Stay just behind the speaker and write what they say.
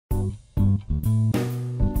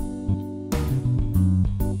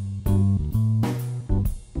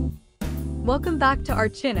Welcome back to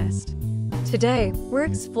Archinist. Today, we're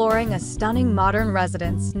exploring a stunning modern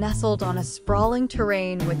residence nestled on a sprawling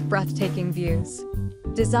terrain with breathtaking views.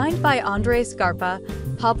 Designed by André Scarpa,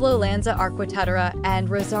 Pablo Lanza Arquitetura, and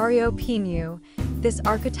Rosário Pinho, this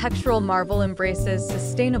architectural marvel embraces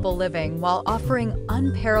sustainable living while offering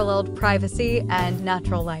unparalleled privacy and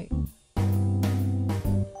natural light.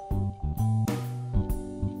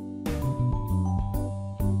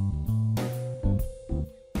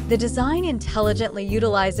 The design intelligently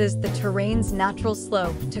utilizes the terrain's natural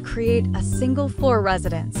slope to create a single-floor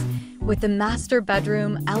residence, with the master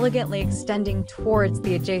bedroom elegantly extending towards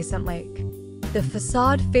the adjacent lake. The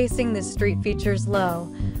facade facing the street features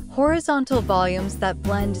low, horizontal volumes that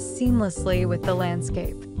blend seamlessly with the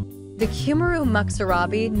landscape. The cumaru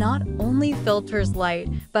muxarabi not only filters light,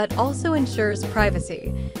 but also ensures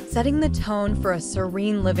privacy, setting the tone for a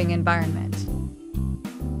serene living environment.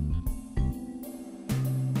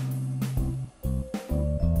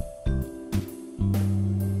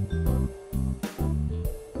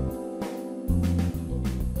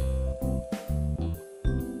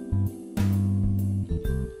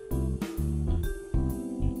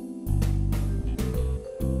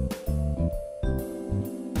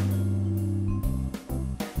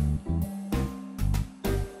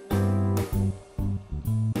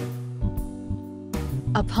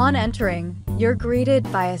 Upon entering, you're greeted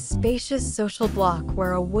by a spacious social block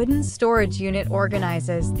where a wooden storage unit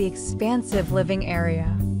organizes the expansive living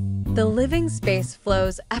area. The living space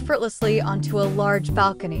flows effortlessly onto a large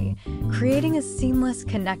balcony, creating a seamless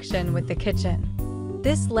connection with the kitchen.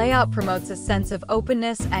 This layout promotes a sense of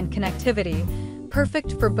openness and connectivity,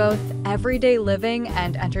 perfect for both everyday living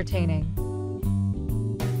and entertaining.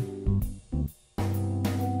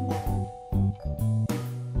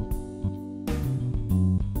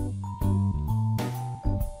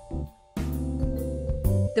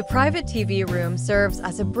 The private TV room serves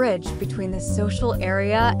as a bridge between the social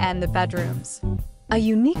area and the bedrooms. A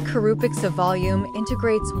unique curupixá volume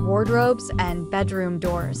integrates wardrobes and bedroom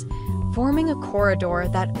doors, forming a corridor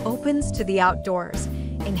that opens to the outdoors,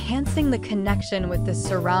 enhancing the connection with the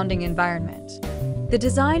surrounding environment. The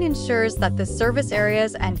design ensures that the service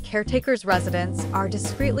areas and caretaker's residence are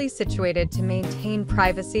discreetly situated to maintain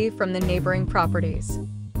privacy from the neighboring properties.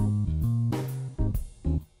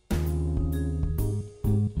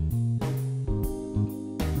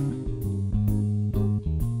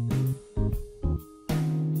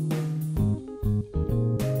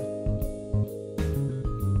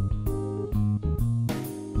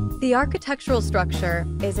 The architectural structure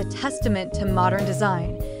is a testament to modern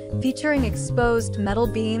design, featuring exposed metal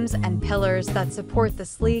beams and pillars that support the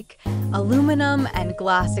sleek aluminum and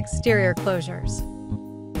glass exterior closures.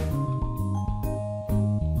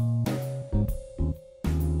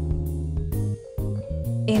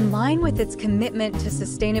 In line with its commitment to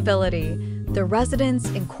sustainability, the residence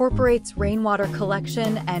incorporates rainwater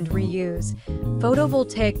collection and reuse,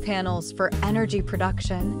 photovoltaic panels for energy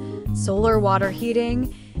production, solar water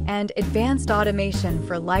heating, and advanced automation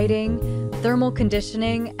for lighting, thermal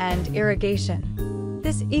conditioning, and irrigation.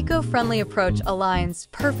 This eco-friendly approach aligns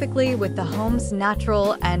perfectly with the home's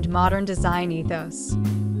natural and modern design ethos.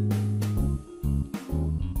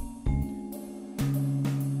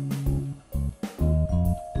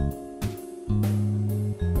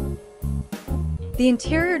 The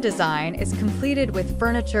interior design is completed with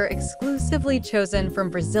furniture exclusively chosen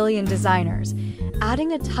from Brazilian designers,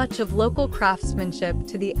 adding a touch of local craftsmanship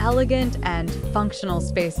to the elegant and functional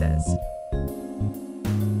spaces.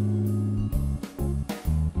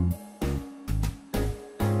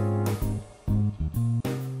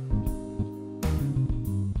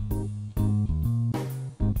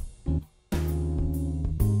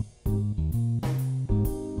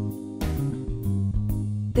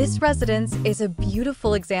 This residence is a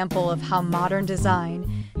beautiful example of how modern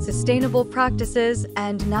design, sustainable practices,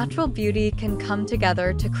 and natural beauty can come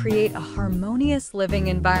together to create a harmonious living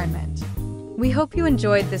environment. We hope you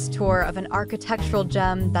enjoyed this tour of an architectural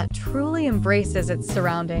gem that truly embraces its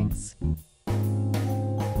surroundings.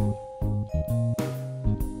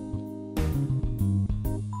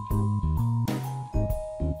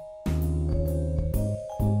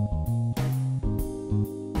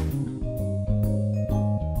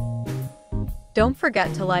 Don't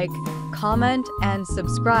forget to like, comment, and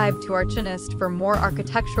subscribe to Archinist for more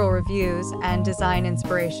architectural reviews and design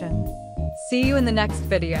inspiration. See you in the next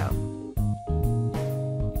video.